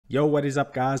Yo, what is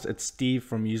up guys? It's Steve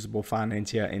from Usable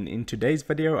Finance here, and in today's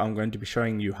video I'm going to be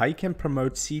showing you how you can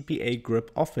promote CPAGRIP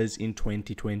offers in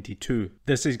 2022.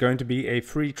 This is going to be a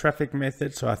free traffic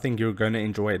method, so I think you're going to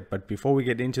enjoy it. But before we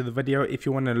get into the video, if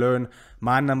you want to learn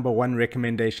my #1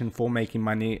 recommendation for making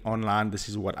money online, this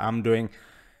is what I'm doing,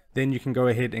 then you can go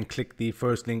ahead and click the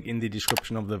first link in the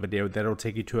description of the video. That'll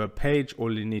take you to a page.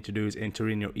 All you need to do is enter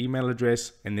in your email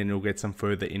address, and then you'll get some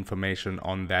further information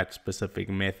on that specific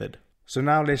method. So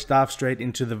now let's dive straight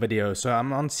into the video. So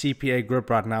I'm on CPAGRIP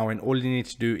right now, and all you need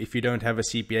to do, if you don't have a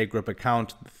CPAGRIP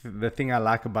account, the thing I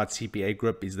like about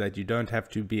CPAGRIP is that you don't have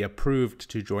to be approved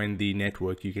to join the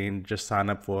network. You can just sign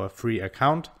up for a free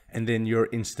account and then you're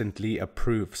instantly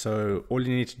approved. So all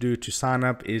you need to do to sign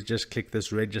up is just click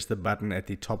this register button at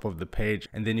the top of the page,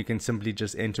 and then you can simply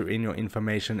just enter in your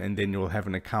information and then you'll have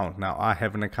an account. Now I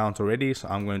have an account already, so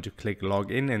I'm going to click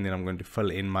log in and then I'm going to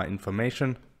fill in my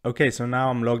information. Okay, so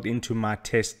now I'm logged into my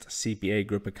test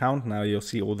CPAGRIP account. Now you'll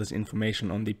see all this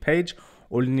information on the page.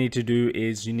 All you need to do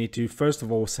is you need to first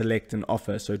of all select an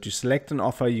offer. So to select an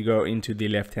offer, you go into the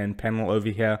left hand panel over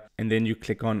here, and then you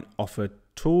click on offer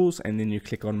tools, and then you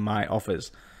click on my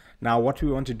offers. Now what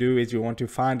we want to do is we want to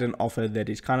find an offer that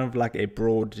is kind of like a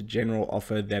broad general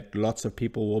offer that lots of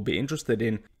people will be interested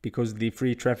in, because the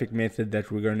free traffic method that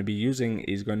we're going to be using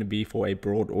is going to be for a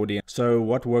broad audience. So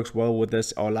what works well with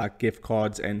this are like gift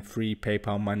cards and free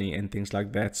PayPal money and things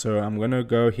like that. So I'm going to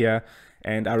go here,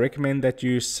 and I recommend that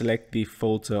you select the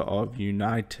filter of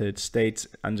United States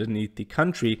underneath the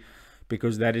country,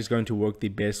 because that is going to work the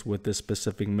best with this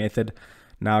specific method.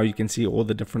 Now you can see all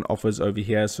the different offers over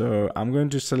here. So I'm going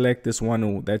to select this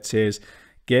one that says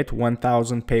get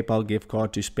 1,000 PayPal gift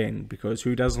card to spend, because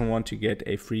who doesn't want to get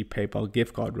a free PayPal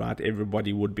gift card, right?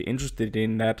 Everybody would be interested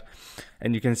in that.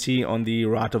 And you can see on the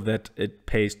right of that, it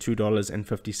pays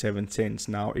 $2.57.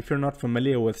 Now, if you're not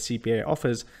familiar with CPA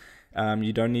offers,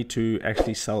 you don't need to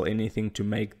actually sell anything to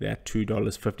make that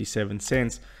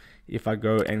 $2.57. If I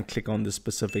go and click on the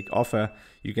specific offer,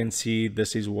 you can see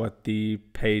this is what the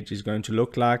page is going to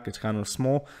look like. It's kind of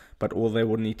small, but all they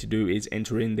will need to do is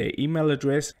enter in their email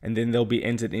address, and then they'll be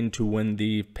entered in to win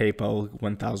the PayPal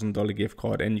 $1,000 gift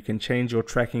card. And you can change your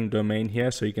tracking domain here,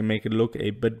 so you can make it look a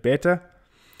bit better.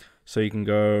 So you can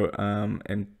go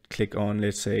and click on,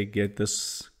 let's say,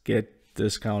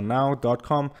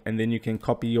 getdiscountnow.com, and then you can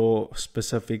copy your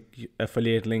specific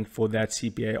affiliate link for that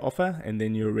CPA offer, and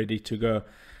then you're ready to go.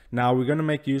 Now we're going to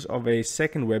make use of a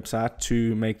second website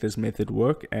to make this method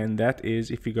work, and that is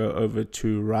if you go over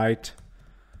to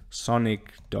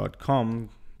writesonic.com.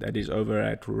 that is over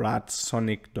at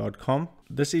writesonic.com.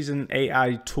 This is an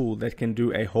AI tool that can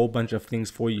do a whole bunch of things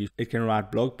for you. It can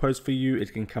write blog posts for you,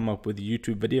 it can come up with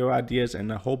YouTube video ideas and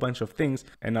a whole bunch of things,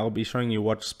 and I'll be showing you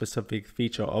what specific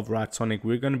feature of Writesonic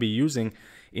we're going to be using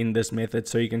in this method.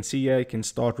 So you can see here, you can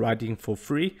start writing for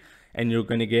free, and you're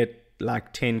going to get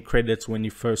like 10 credits when you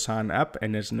first sign up,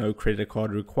 and there's no credit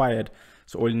card required.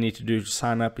 So all you need to do to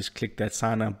sign up is click that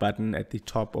sign up button at the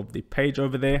top of the page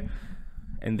over there,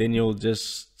 and then you'll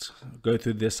just go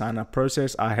through the sign up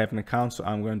process. I have an account, so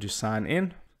I'm going to sign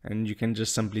in, and you can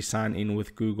just simply sign in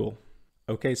with Google.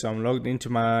 Okay, so I'm logged into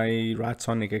my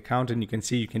Writesonic account, and you can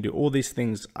see you can do all these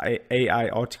things: AI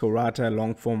article writer,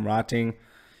 long form writing.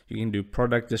 You can do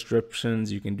product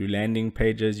descriptions, you can do landing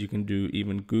pages, you can do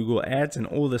even Google ads and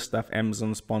all this stuff,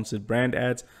 Amazon sponsored brand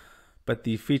ads. But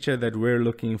the feature that we're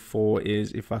looking for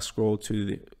is, if I scroll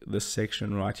to this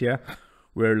section right here,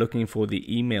 we're looking for the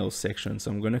email section.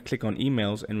 So I'm going to click on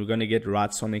emails, and we're going to get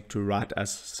Writesonic to write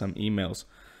us some emails.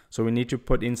 So we need to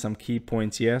put in some key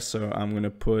points here. So I'm going to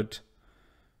put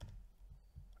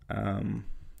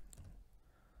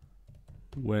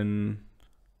when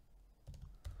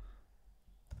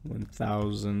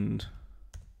 1,000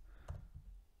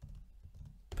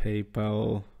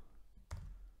 PayPal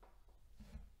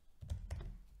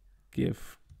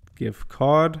gift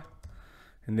card,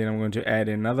 and then I'm going to add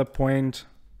another point,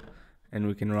 and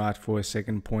we can write for a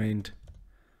second point.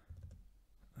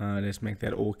 Let's make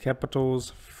that all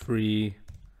capitals: free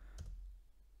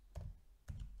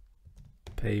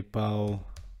PayPal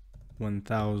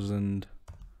 1,000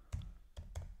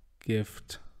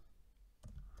 gift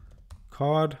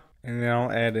card, and then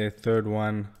I'll add a third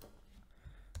one: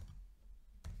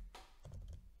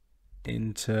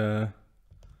 enter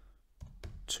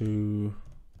to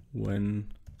win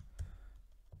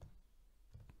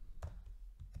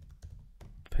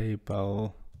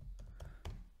PayPal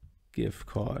gift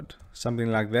card, something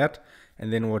like that.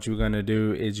 And then what you're going to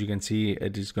do is, you can see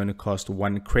it is going to cost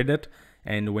 1 credit,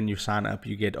 and when you sign up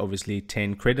you get obviously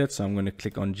 10 credits. So I'm going to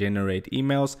click on generate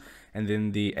emails, and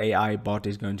then the AI bot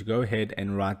is going to go ahead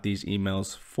and write these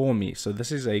emails for me. So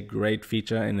this is a great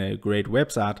feature and a great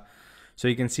website. So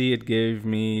you can see it gave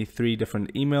me 3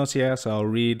 different emails here. So I'll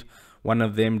read one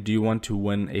of them. Do you want to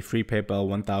win a free PayPal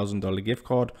 $1,000 gift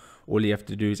card? All you have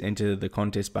to do is enter the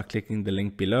contest by clicking the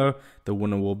link below. The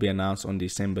winner will be announced on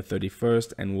December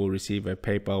 31st and will receive a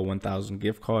PayPal 1,000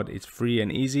 gift card. It's free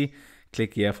and easy.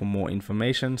 Click here for more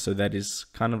information. So that is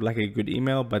kind of like a good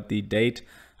email, but the date,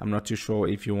 I'm not too sure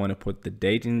if you want to put the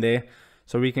date in there.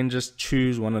 So we can just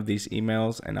choose one of these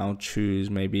emails, and I'll choose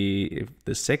maybe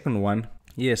the second one.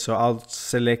 Yeah, so I'll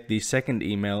select the second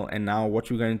email, and now what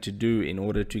we're going to do in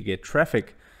order to get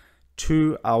traffic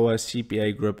to our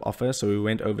CPAGRIP offer. So we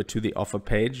went over to the offer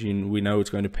page, and we know it's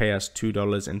going to pay us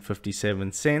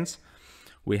 $2.57.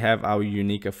 We have our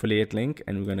unique affiliate link,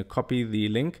 and we're going to copy the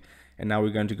link, and now we're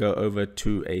going to go over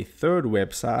to a third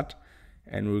website,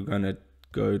 and we're going to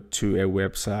go to a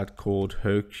website called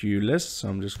Hercules. So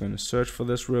I'm just going to search for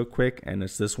this real quick, and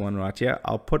it's this one right here.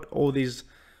 I'll put all these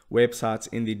websites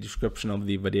in the description of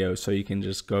the video, so you can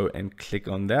just go and click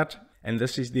on that. And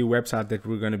this is the website that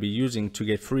we're going to be using to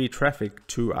get free traffic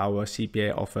to our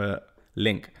CPA offer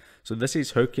link. So this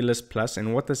is Hercules Plus,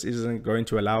 and what this is going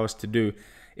to allow us to do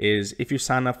is, if you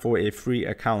sign up for a free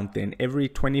account, then every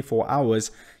 24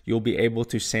 hours you'll be able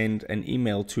to send an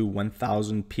email to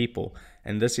 1,000 people,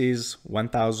 and this is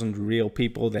 1,000 real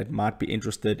people that might be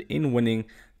interested in winning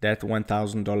that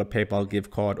 $1,000 PayPal gift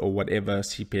card or whatever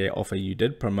CPA offer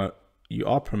you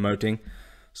are promoting.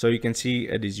 So you can see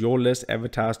it is your list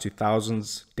advertised to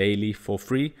thousands daily for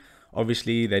free.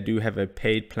 Obviously they do have a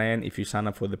paid plan. If you sign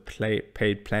up for the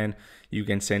paid plan, you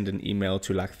can send an email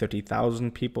to like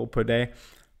 30,000 people per day,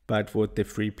 but with the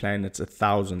free plan it's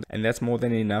 1,000, and that's more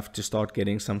than enough to start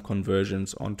getting some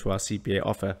conversions onto our CPA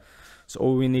offer. So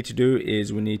all we need to do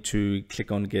is we need to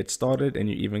click on get started, and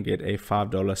you even get a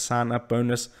 $5 sign up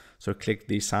bonus. So click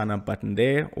the sign up button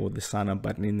there, or the sign up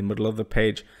button in the middle of the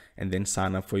page, and then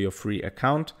sign up for your free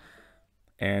account.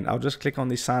 And I'll just click on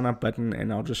the sign up button,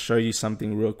 and I'll just show you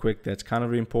something real quick that's kind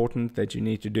of important that you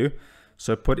need to do.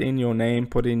 So put in your name,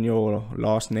 put in your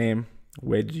last name,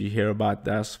 where did you hear about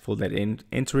us, for that end,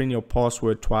 enter in your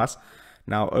password twice.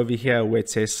 Now over here where it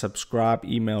says subscribe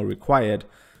email required,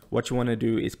 what you want to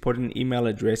do is put an email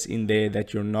address in there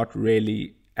that you're not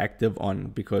really active on,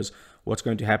 because what's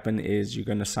going to happen is you're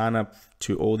going to sign up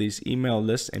to all these email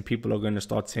lists, and people are going to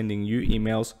start sending you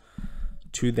emails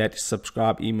to that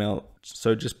subscribe email.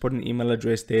 So just put an email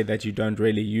address there that you don't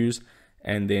really use,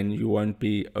 and then you won't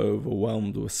be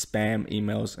overwhelmed with spam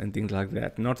emails and things like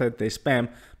that. Not that they spam,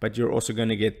 but you're also going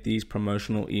to get these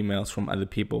promotional emails from other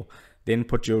people. Then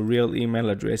put your real email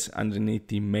address underneath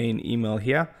the main email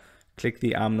here. Click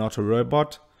the I'm not a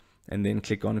robot, and then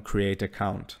click on create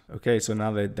account. Okay, so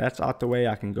now that that's out the way,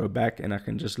 I can go back and I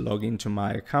can just log into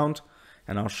my account,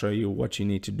 and I'll show you what you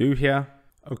need to do here.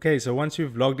 Okay, so once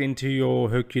you've logged into your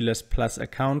Hercules Plus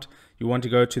account, you want to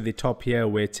go to the top here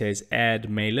where it says add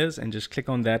mailers, and just click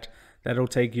on that. That'll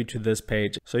take you to this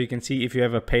page. So you can see if you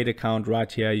have a paid account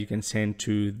right here, you can send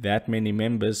to that many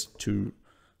members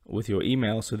with your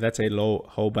email. So that's a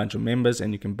whole bunch of members,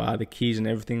 and you can buy the keys and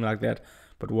everything like that.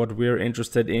 But what we're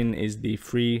interested in is the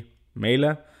free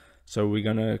mailer. So we're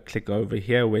going to click over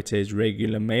here where it says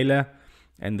regular mailer,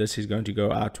 and this is going to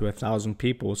go out to 1,000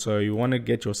 people. So you want to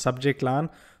get your subject line.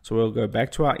 So we'll go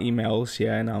back to our emails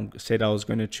here, and I said I was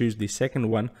going to choose the second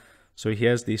one. So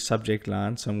here's the subject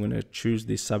line. So I'm going to choose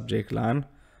the subject line.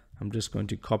 I'm just going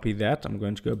to copy that. I'm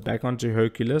going to go back onto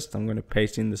Hercules. I'm going to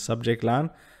paste in the subject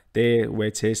line there where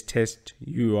it says test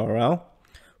URL.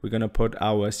 We're going to put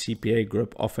our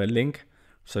CPAGRIP offer link.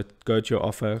 So go to your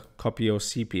offer, copy your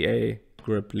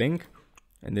CPAGRIP link,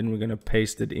 and then we're going to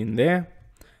paste it in there.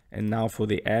 And now for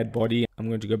the add body, I'm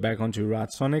going to go back onto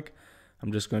WriteSonic.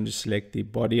 I'm just going to select the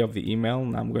body of the email.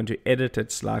 Now I'm going to edit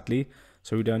it slightly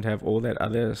so we don't have all that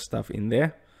other stuff in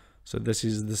there. So this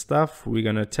is the stuff we're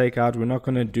going to take out. We're not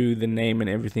going to do the name and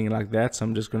everything like that. So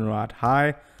I'm just going to write hi.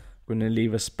 I'm going to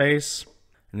leave a space.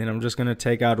 And then I'm just going to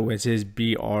take out where it says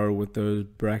BR with those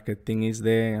bracket thingies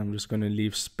there. I'm just going to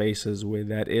leave spaces where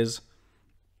that is.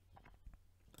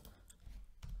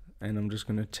 And I'm just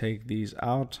going to take these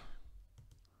out.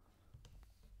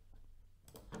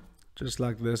 Just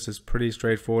like this. It's pretty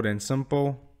straightforward and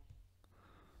simple.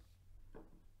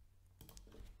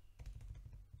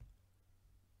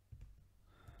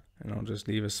 And I'll just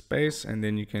leave a space, and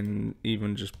then you can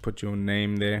even just put your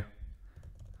name there.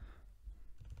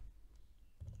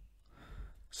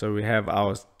 So we have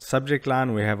our subject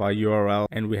line, we have our URL,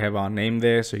 and we have our name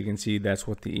there. So you can see that's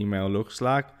what the email looks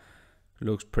like.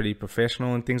 looks pretty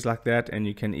professional and things like that. And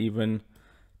you can even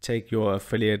take your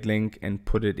affiliate link and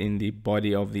put it in the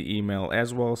body of the email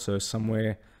as well. So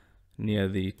somewhere near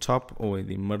the top or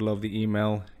the middle of the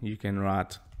email, you can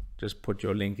write, just put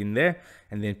your link in there,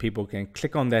 and then people can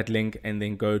click on that link and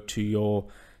then go to your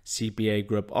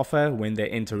CPAGRIP offer. When they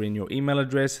enter in your email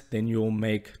address, then you'll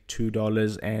make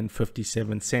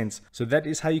 $2.57. So that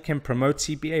is how you can promote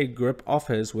CPAGRIP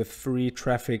offers with free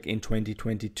traffic in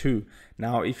 2022.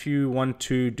 Now, if you want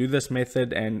to do this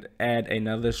method and add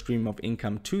another stream of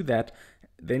income to that,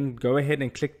 then go ahead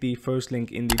and click the first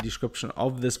link in the description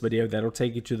of this video. That'll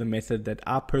take you to the method that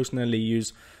I personally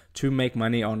use to make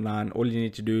money online. All you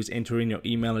need to do is enter in your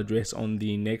email address on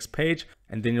the next page,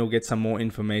 and then you'll get some more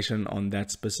information on that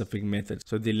specific method.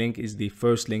 So the link is the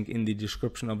first link in the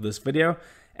description of this video.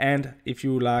 And if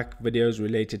you like videos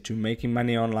related to making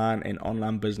money online and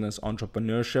online business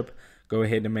entrepreneurship, go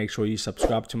ahead and make sure you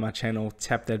subscribe to my channel,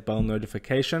 tap that bell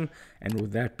notification. And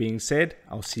with that being said,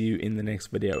 I'll see you in the next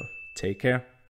video. Take care.